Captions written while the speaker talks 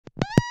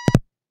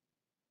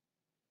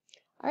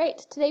All right,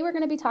 today we're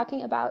going to be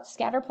talking about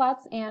scatter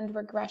plots and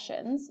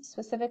regressions,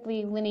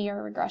 specifically linear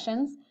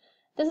regressions.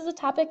 This is a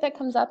topic that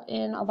comes up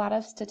in a lot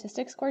of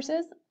statistics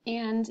courses,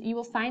 and you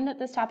will find that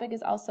this topic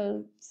is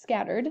also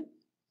scattered,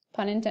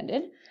 pun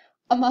intended,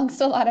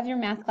 amongst a lot of your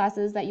math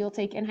classes that you'll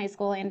take in high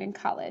school and in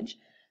college.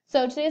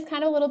 So today is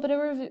kind of a little bit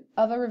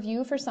of a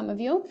review for some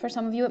of you. For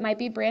some of you it might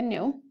be brand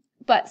new,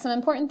 but some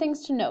important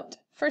things to note.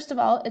 First of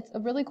all, it's a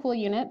really cool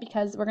unit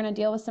because we're going to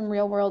deal with some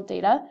real world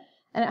data.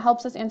 And it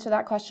helps us answer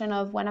that question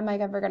of when am I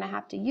ever going to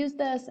have to use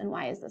this and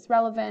why is this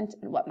relevant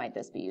and what might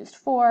this be used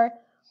for.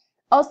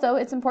 Also,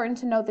 it's important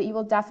to note that you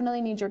will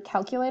definitely need your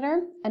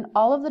calculator and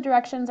all of the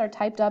directions are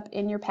typed up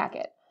in your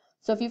packet.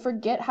 So if you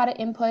forget how to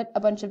input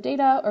a bunch of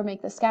data or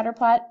make the scatter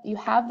plot, you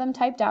have them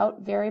typed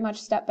out very much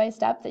step by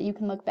step that you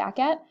can look back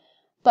at.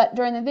 But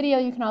during the video,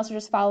 you can also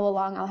just follow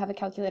along. I'll have a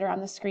calculator on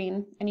the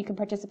screen and you can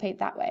participate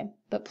that way.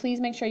 But please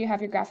make sure you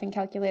have your graphing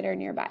calculator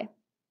nearby.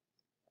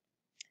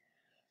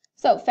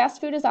 So fast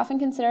food is often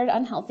considered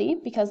unhealthy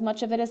because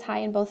much of it is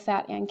high in both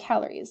fat and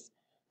calories.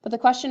 But the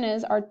question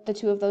is, are the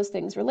two of those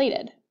things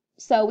related?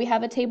 So we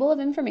have a table of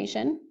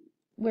information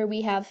where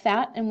we have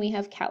fat and we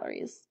have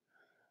calories.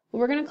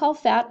 We're going to call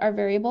fat our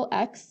variable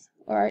x,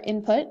 or our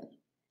input,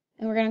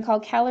 and we're going to call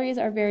calories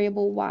our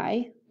variable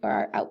y, or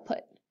our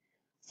output.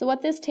 So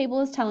what this table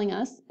is telling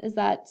us is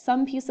that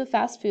some piece of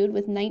fast food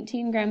with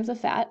 19 grams of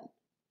fat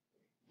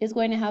is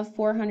going to have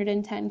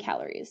 410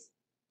 calories.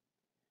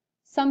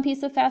 Some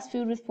piece of fast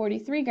food with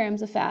 43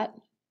 grams of fat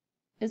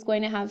is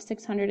going to have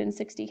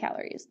 660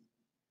 calories.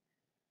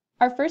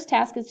 Our first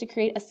task is to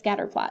create a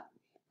scatter plot.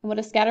 And what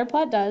a scatter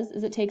plot does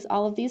is it takes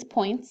all of these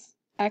points,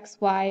 x,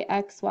 y,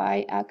 x,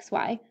 y, x,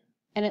 y,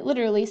 and it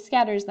literally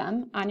scatters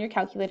them on your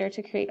calculator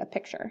to create a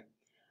picture.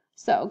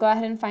 So go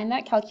ahead and find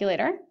that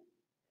calculator.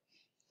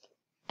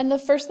 And the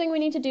first thing we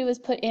need to do is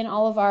put in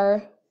all of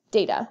our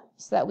data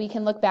so that we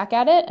can look back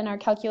at it and our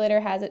calculator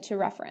has it to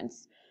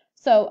reference.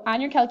 So on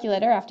your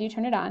calculator, after you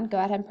turn it on, go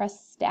ahead and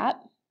press Stat.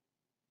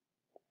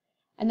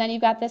 And then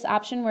you've got this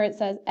option where it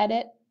says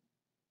Edit,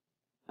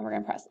 and we're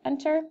going to press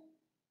Enter.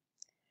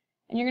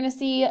 And you're going to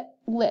see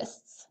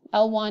lists,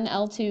 L1,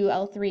 L2,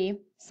 L3.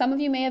 Some of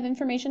you may have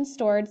information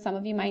stored, some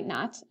of you might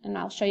not, and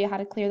I'll show you how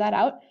to clear that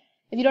out.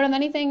 If you don't have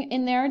anything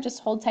in there,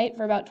 just hold tight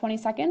for about 20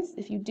 seconds.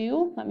 If you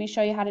do, let me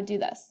show you how to do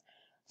this.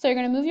 So you're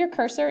going to move your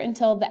cursor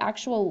until the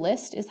actual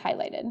list is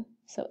highlighted.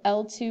 So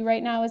L2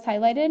 right now is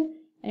highlighted,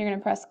 and you're going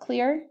to press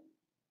Clear.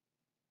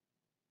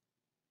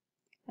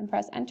 And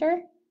press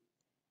Enter.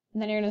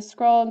 And then you're going to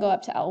scroll and go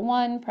up to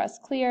L1, press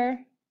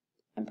Clear,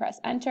 and press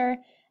Enter.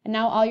 And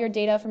now all your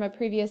data from a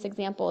previous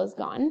example is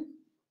gone.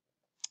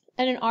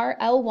 And in our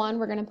L1,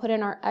 we're going to put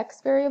in our X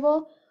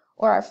variable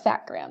or our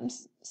fat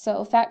grams.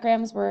 So fat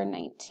grams were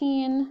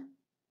 19,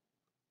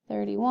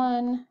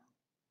 31,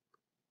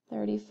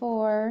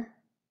 34,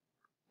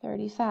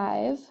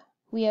 35.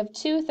 We have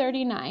two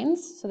 39s,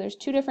 so there's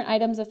two different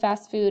items of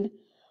fast food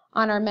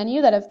on our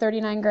menu that have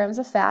 39 grams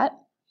of fat.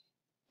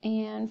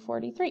 And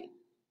 43.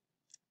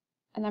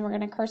 And then we're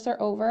going to cursor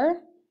over.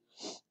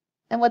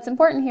 And what's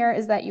important here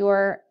is that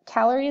your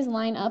calories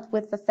line up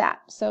with the fat.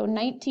 So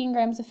 19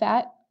 grams of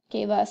fat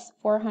gave us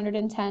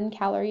 410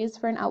 calories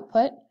for an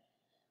output.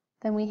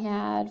 Then we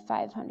had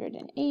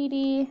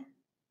 580,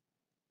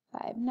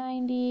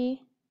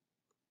 590,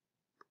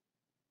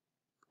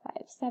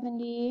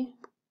 570,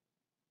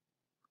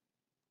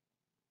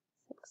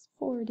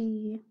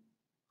 640,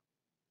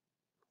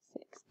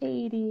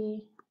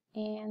 680,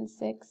 and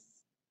 660.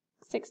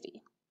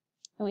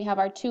 And we have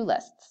our two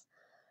lists.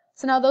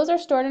 So now those are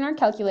stored in our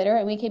calculator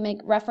and we can make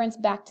reference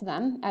back to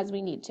them as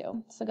we need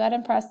to. So go ahead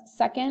and press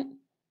second,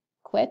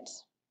 quit.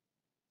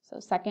 So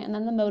second and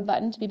then the mode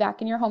button to be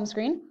back in your home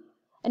screen.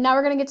 And now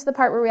we're going to get to the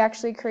part where we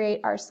actually create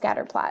our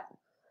scatter plot.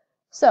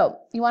 So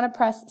you want to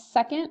press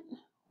second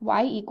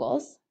y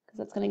equals, because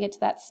that's going to get to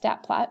that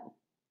stat plot.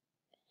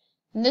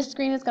 And this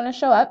screen is going to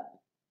show up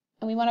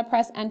and we want to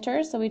press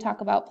enter so we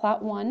talk about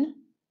plot 1.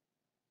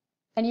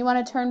 And you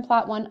want to turn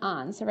plot 1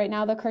 on. So right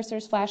now the cursor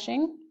is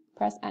flashing.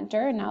 Press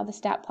enter, and now the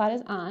stat plot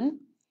is on.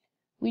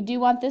 We do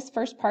want this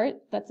first part,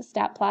 that's a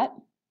stat plot.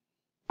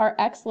 Our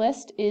X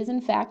list is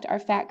in fact our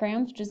fat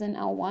grams, which is in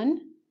L1.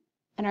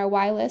 And our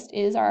Y list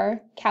is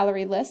our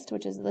calorie list,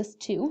 which is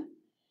list 2.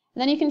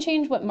 And then you can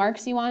change what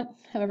marks you want,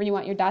 however you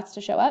want your dots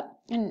to show up.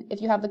 And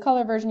if you have the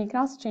color version, you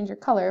can also change your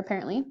color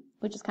apparently,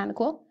 which is kind of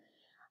cool.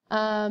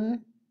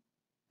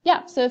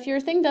 Yeah, so if your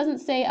thing doesn't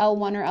say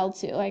L1 or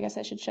L2, I guess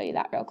I should show you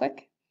that real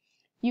quick.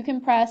 You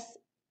can press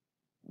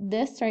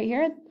this right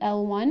here,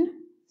 L1,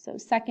 so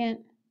second,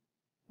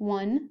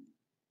 1,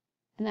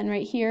 and then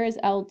right here is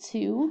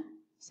L2,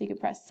 so you can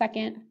press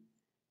second,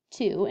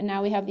 2, and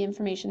now we have the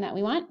information that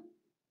we want.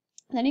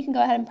 And then you can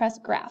go ahead and press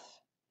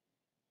graph.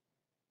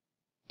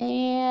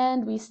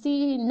 And we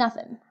see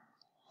nothing.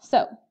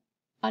 So,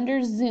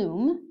 under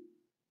zoom,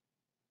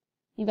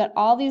 you've got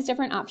all these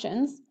different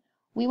options.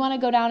 We want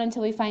to go down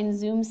until we find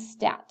zoom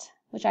stat,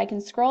 which I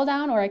can scroll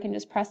down or I can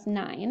just press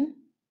 9.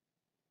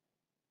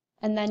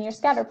 And then your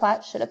scatter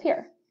plot should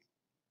appear.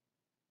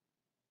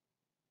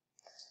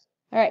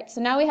 All right, so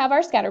now we have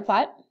our scatter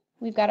plot.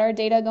 we've got our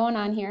data going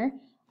on here.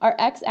 Our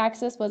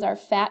x-axis was our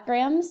fat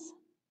grams,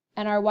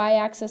 and our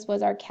y-axis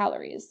was our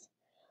calories.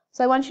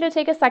 So I want you to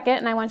take a second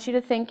and I want you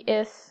to think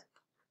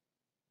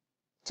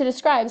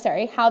describe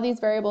how these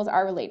variables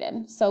are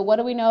related. So what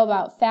do we know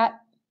about fat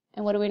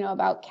and what do we know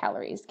about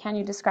calories? Can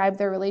you describe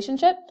their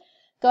relationship?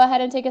 Go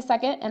ahead and take a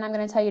second and I'm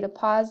going to tell you to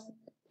pause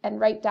and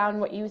write down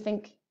what you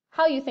think,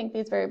 how you think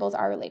these variables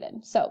are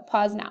related. So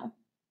pause now.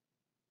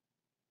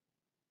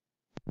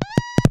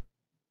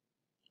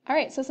 All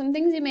right, so some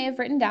things you may have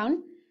written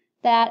down,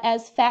 that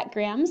as fat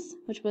grams,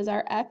 which was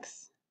our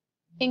x,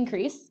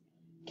 increase,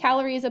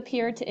 calories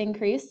appear to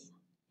increase,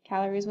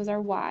 calories was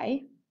our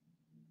y,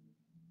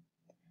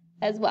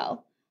 as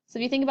well. So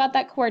if you think about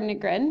that coordinate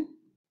grid,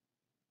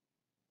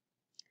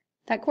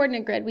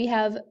 we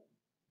have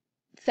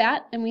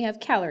fat and we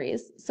have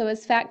calories. So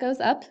as fat goes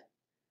up,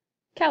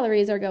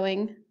 calories are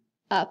going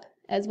up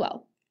as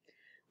well.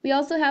 We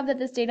also have that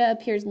this data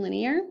appears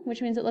linear,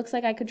 which means it looks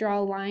like I could draw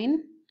a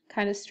line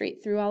kind of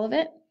straight through all of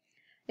it.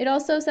 It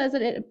also says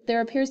that there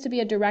appears to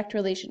be a direct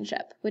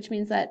relationship, which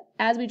means that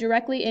as we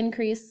directly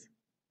increase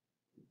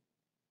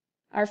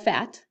our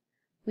fat,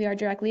 we are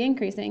directly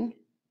increasing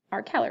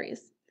our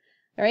calories.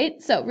 All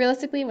right, so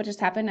realistically, what just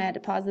happened, I had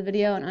to pause the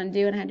video and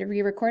undo, and I had to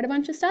re-record a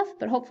bunch of stuff,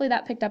 but hopefully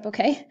that picked up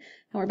okay,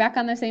 and we're back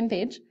on the same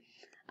page.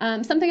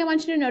 Something I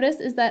want you to notice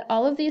is that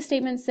all of these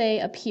statements say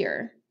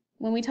appear.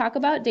 When we talk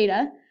about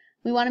data,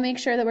 we want to make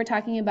sure that we're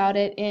talking about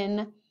it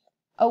in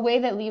a way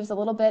that leaves a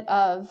little bit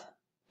of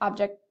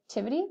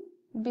objectivity,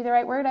 would be the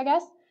right word, I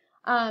guess.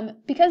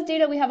 Because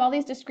data, we have all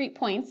these discrete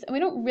points, and we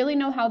don't really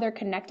know how they're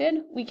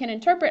connected. We can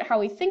interpret how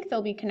we think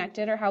they'll be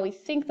connected or how we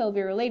think they'll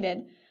be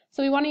related.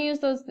 So we want to use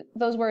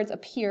those words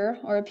appear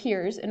or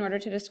appears in order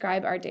to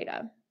describe our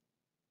data.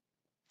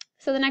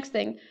 So the next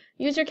thing,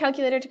 use your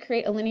calculator to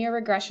create a linear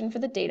regression for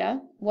the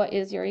data. What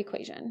is your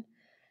equation?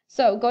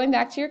 So going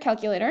back to your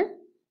calculator,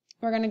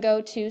 we're going to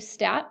go to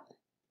Stat.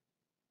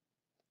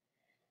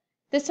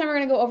 This time we're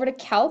going to go over to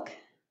Calc,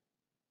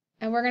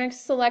 and we're going to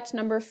select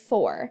number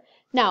 4.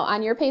 Now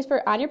on your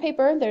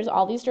paper, there's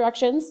all these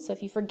directions, so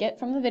if you forget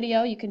from the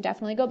video, you can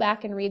definitely go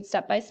back and read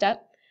step by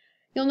step.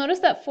 You'll notice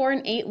that 4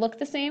 and 8 look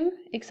the same,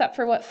 except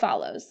for what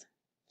follows.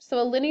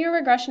 So a linear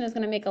regression is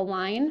going to make a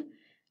line.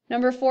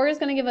 Number 4 is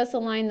going to give us a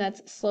line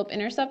that's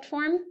slope-intercept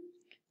form.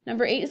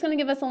 Number 8 is going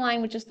to give us a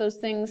line with just those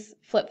things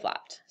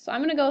flip-flopped. So I'm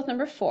going to go with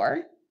number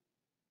 4.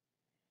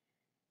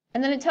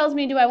 And then it tells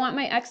me, do I want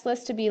my X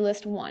list to be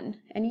list 1?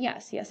 And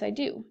yes, I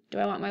do. Do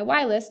I want my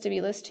Y list to be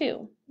list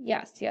 2?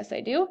 Yes,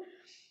 I do.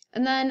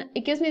 And then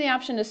it gives me the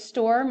option to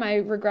store my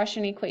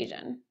regression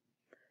equation.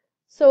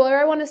 So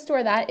where I want to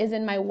store that is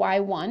in my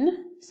Y1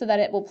 so that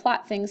it will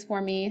plot things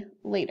for me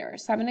later.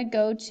 So I'm going to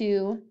go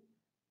to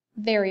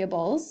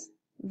Variables,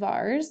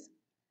 Vars,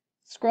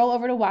 scroll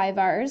over to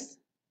YVars,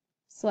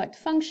 select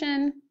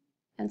Function,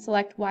 and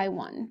select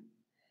Y1.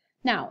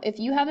 Now, if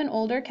you have an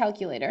older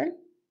calculator,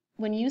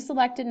 when you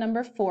selected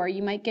number 4,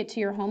 you might get to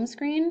your home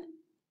screen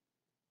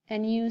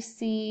and you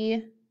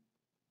see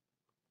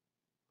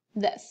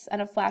this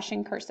and a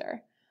flashing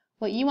cursor.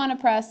 What you want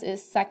to press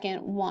is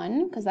second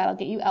 1, because that'll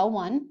get you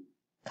L1,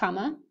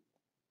 comma,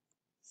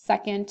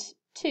 second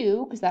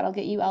 2, because that'll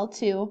get you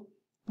L2,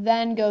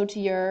 then go to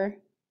your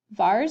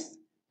vars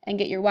and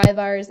get your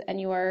YVars and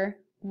your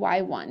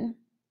Y1.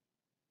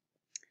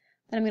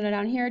 Then I'm going to go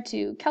down here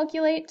to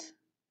calculate,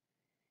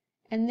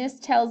 and this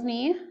tells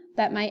me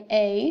that my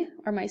A,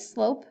 or my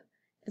slope,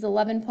 is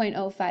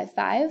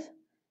 11.055,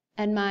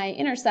 and my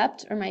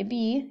intercept, or my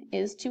B,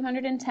 is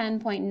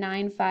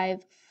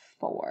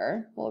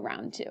 210.954, we'll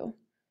round to.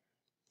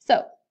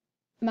 So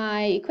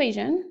my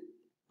equation,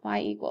 y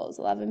equals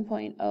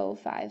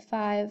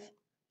 11.055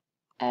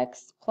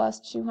 x plus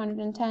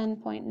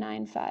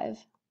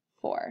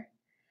 210.954.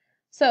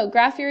 So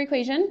graph your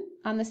equation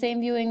on the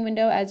same viewing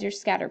window as your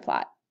scatter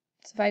plot.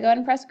 So if I go ahead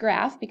and press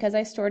graph, because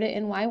I stored it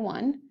in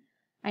Y1,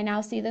 I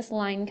now see this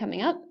line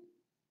coming up.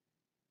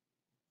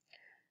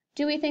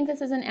 Do we think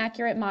this is an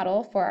accurate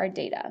model for our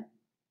data?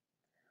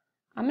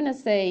 I'm going to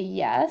say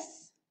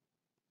yes.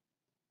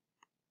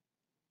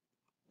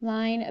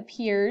 Line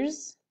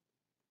appears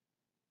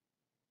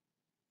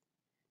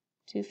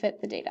to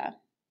fit the data.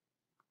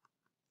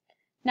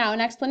 Now,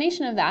 an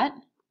explanation of that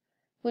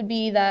would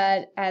be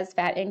that as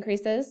fat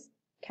increases,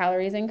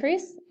 calories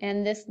increase,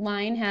 and this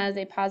line has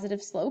a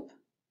positive slope.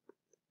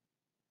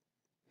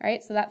 All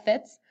right, so that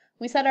fits.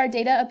 We said our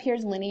data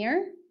appears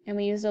linear, and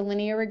we used a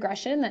linear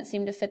regression that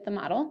seemed to fit the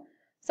model.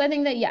 So I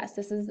think that yes,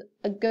 this is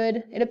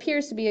it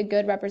appears to be a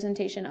good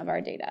representation of our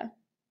data.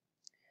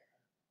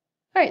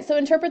 All right, so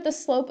interpret the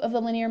slope of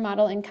the linear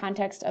model in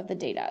context of the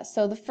data.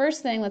 So the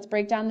first thing, let's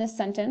break down this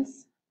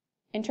sentence.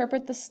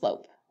 Interpret the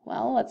slope.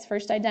 Well, let's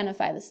first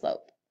identify the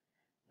slope.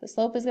 The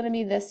slope is going to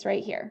be this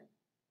right here,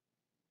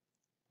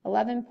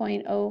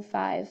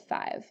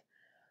 11.055.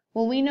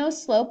 Well, we know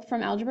slope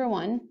from Algebra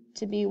 1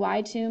 to be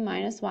y2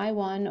 minus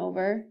y1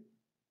 over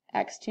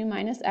x2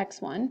 minus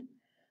x1,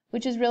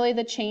 which is really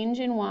the change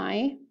in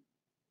y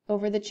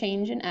over the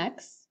change in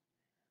x.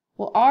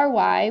 Well, our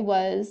y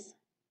was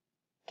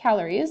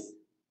calories,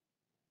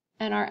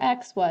 and our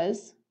x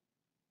was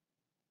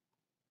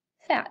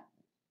fat.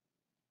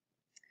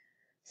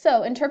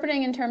 So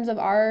interpreting in terms of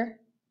our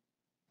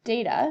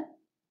data,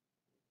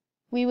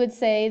 we would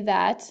say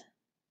that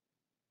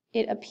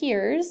it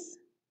appears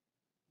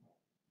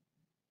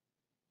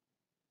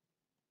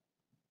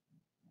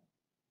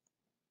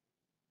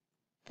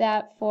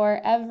that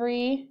for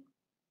every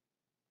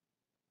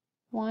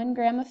 1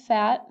 gram of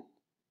fat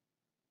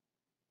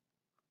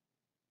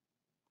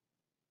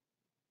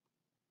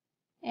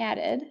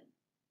added,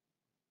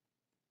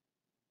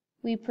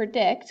 we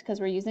predict, because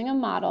we're using a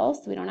model,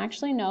 so we don't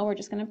actually know, we're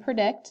just going to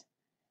predict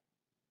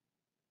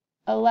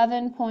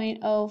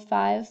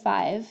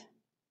 11.055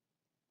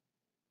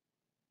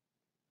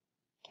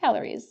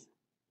 calories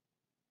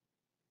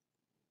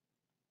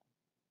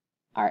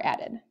are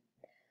added.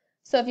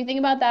 So if you think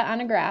about that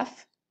on a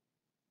graph,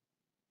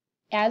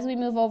 as we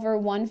move over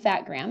 1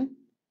 fat gram,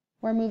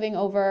 we're moving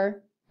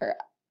over, or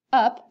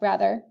up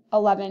rather,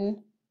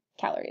 11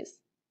 calories.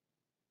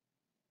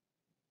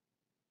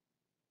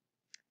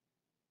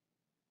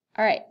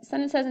 All right, so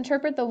then it says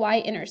interpret the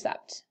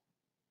y-intercept.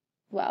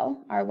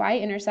 Well, our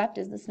y-intercept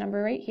is this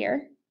number right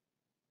here,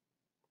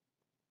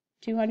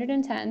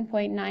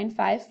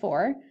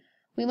 210.954.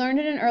 We learned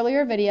in an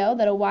earlier video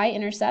that a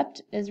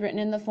y-intercept is written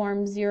in the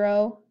form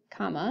 0,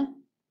 comma,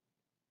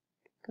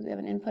 because we have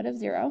an input of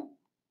 0.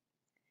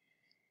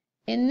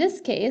 In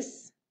this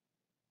case,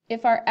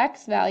 if our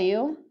x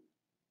value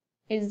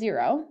is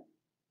 0,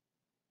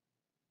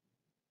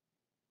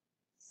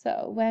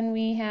 so when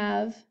we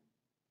have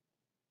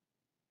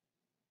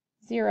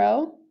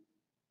 0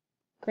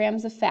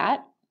 grams of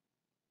fat,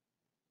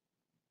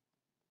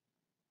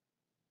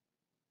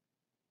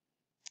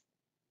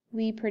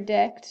 we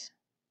predict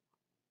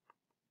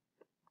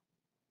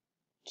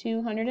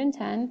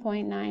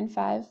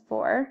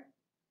 210.954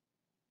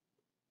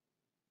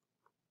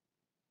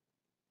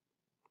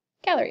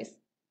 calories.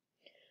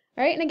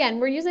 All right, and again,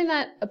 we're using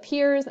that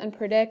appears and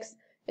predicts.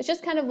 It's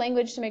just kind of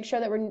language to make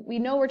sure that we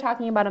know we're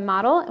talking about a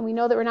model, and we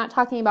know that we're not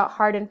talking about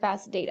hard and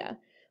fast data.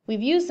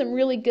 We've used some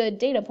really good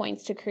data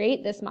points to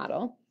create this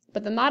model,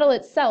 but the model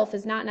itself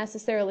is not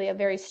necessarily a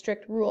very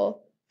strict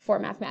rule for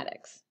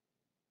mathematics.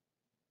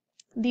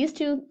 These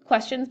two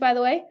questions, by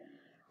the way,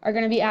 are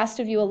going to be asked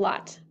of you a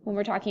lot when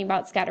we're talking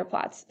about scatter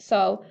plots.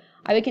 So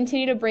I would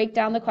continue to break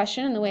down the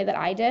question in the way that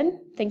I did.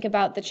 Think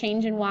about the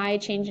change in y,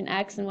 change in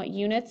x, and what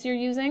units you're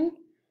using.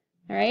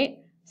 All right,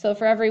 so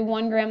for every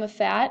 1 gram of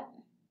fat,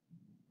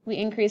 we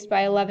increased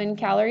by 11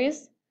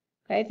 calories.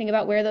 Okay, think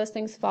about where those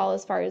things fall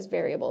as far as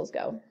variables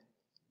go.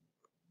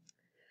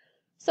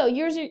 So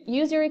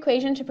use your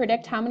equation to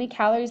predict how many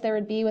calories there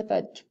would be with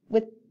a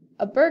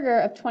burger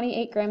of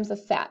 28 grams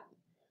of fat.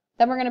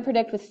 Then we're going to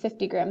predict with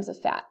 50 grams of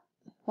fat.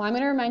 Well, I'm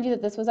going to remind you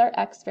that this was our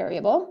x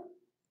variable.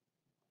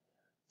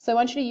 So I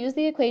want you to use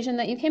the equation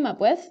that you came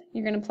up with.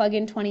 You're going to plug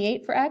in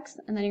 28 for x,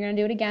 and then you're going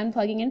to do it again,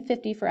 plugging in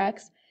 50 for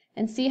x,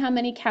 and see how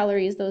many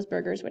calories those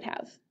burgers would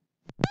have.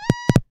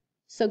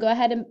 So go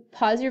ahead and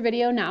pause your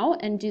video now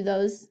and do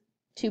those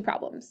two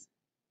problems.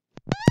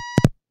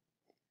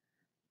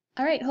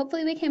 All right,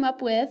 hopefully we came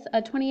up with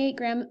a 28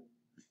 gram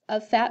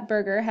of fat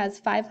burger has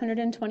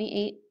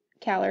 528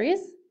 calories,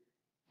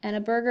 and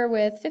a burger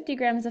with 50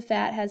 grams of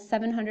fat has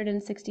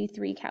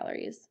 763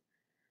 calories.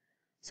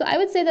 So I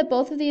would say that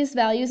both of these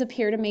values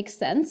appear to make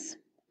sense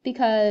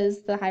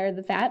because the higher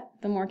the fat,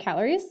 the more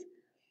calories.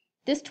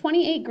 This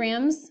 28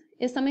 grams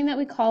is something that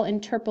we call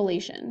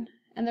interpolation.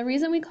 And the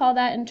reason we call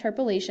that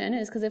interpolation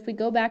is because if we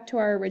go back to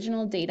our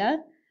original data,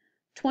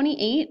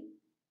 28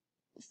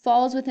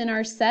 falls within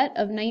our set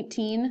of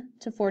 19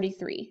 to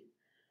 43.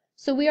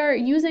 So we are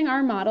using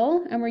our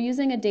model and we're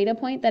using a data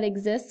point that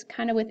exists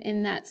kind of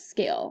within that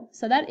scale.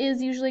 So that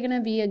is usually going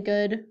to be a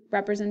good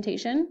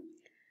representation.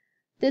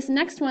 This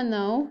next one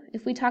though,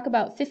 if we talk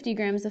about 50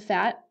 grams of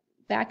fat,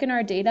 back in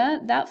our data,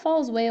 that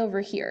falls way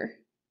over here.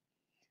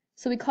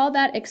 So we call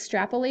that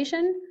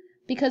extrapolation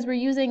because we're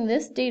using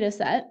this data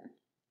set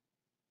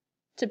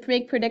to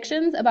make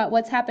predictions about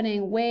what's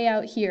happening way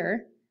out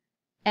here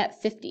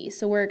at 50.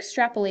 So we're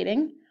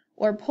extrapolating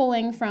or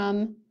pulling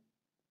from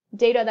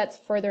data that's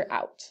further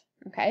out,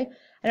 okay?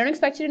 I don't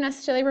expect you to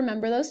necessarily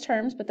remember those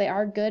terms, but they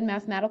are good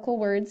mathematical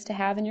words to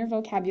have in your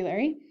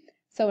vocabulary.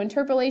 So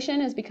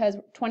interpolation is because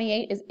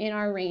 28 is in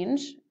our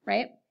range,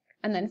 right?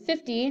 And then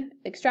 50,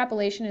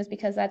 extrapolation, is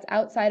because that's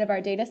outside of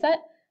our data set,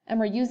 and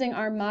we're using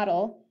our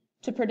model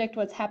to predict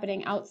what's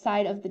happening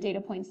outside of the data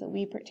points that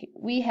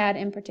we had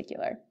in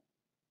particular.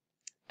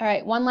 All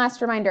right, one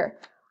last reminder.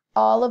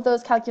 All of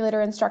those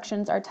calculator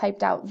instructions are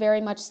typed out very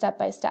much step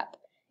by step.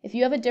 If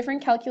you have a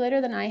different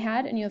calculator than I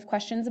had and you have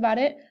questions about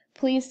it,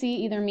 please see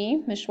either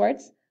me, Ms.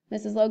 Schwartz,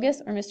 Mrs.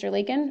 Logus, or Mr.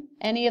 Lakin.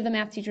 Any of the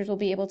math teachers will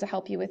be able to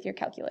help you with your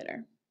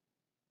calculator.